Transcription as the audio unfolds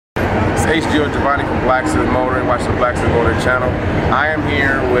It's Gio of Blacksmith Motor, and watch the Blacksmith Motor channel. I am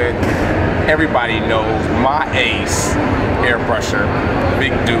here with, everybody knows, my ace airbrusher,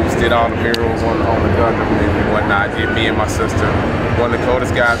 Big Duece. Did all the murals on the Gundam and whatnot. Did me and my sister, one of the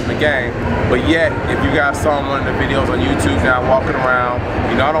coldest guys in the game. But yet, if you guys saw one of the videos on YouTube now, walking around,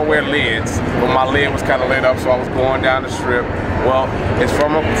 you know I don't wear lids, but my lid was kind of lit up, so I was going down the strip. Well, it's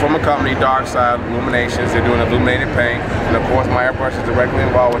from a company, Darkside Illuminations. They're doing illuminated paint, and of course my airbrush is directly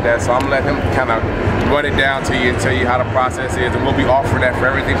involved with that. So I'm gonna let him kind of run it down to you and tell you how the process is, and we'll be offering that for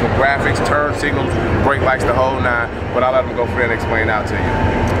everything from graphics, turn signals, brake lights, the whole nine. But I'll let him go for it and explain out to you.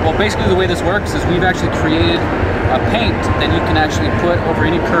 Well, basically the way this works is we've actually created a paint that you can actually put over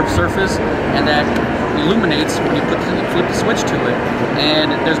any curved surface, and that illuminates when you flip the switch to it.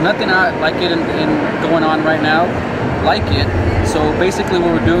 And there's nothing like it in going on right now like it. So basically what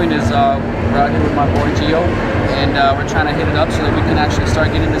we're doing is we're out here with my boy Gio, and we're trying to hit it up so that we can actually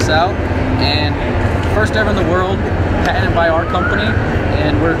start getting this out. And first ever in the world, patented by our company,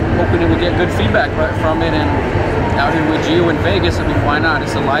 and we're hoping that we get good feedback from it. And out here with Gio in Vegas, I mean, why not?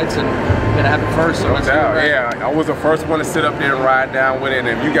 It's the lights, and we gotta have it first. So no doubt, yeah. I was the first one to sit up there and ride down with it, and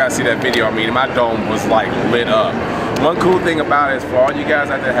if you guys see that video, I mean, my dome was like lit up. One cool thing about it is for all you guys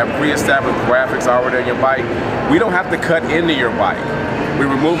out there that have pre-established graphics already on your bike, we don't have to cut into your bike. We're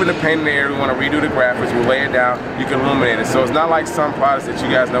removing the paint in the air, we want to redo the graphics, we'll lay it down, you can illuminate it. So it's not like some products that you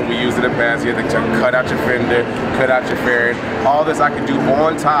guys know we used in the past. You have to cut out your fender, cut out your fairing. All this I can do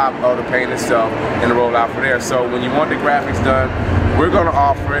on top of the paint itself and roll out from there. So when you want the graphics done, we're going to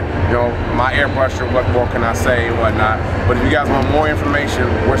offer it. You know, my airbrusher, what more can I say and whatnot. But if you guys want more information,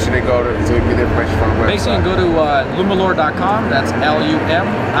 where should they go to get the information from the website? Basically, you can go to Lumilor.com. That's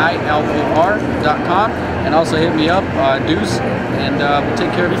LUMILOR.com. And also hit me up, Duece, and we'll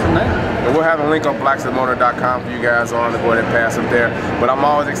take care of you from there. And we'll have a link on blacksmithmotor.com for you guys on to go ahead and pass up there. But I'm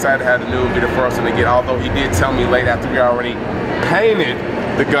always excited to have the new, be the first one to get, although he did tell me late after we already painted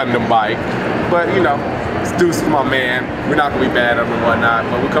the Gundam bike. But you know, Duece is my man. We're not gonna be bad at him and whatnot.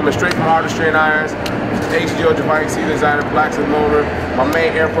 But we're coming straight from Artistry and Irons. Gio of Designer, Blacksmith Motor, my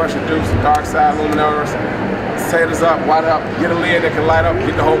main airbrusher Duece, Darkside Luminors. Set us up, light up, get a lid that can light up,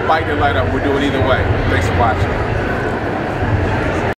 get the whole bike to light up. We'll do it either way. Thanks for watching.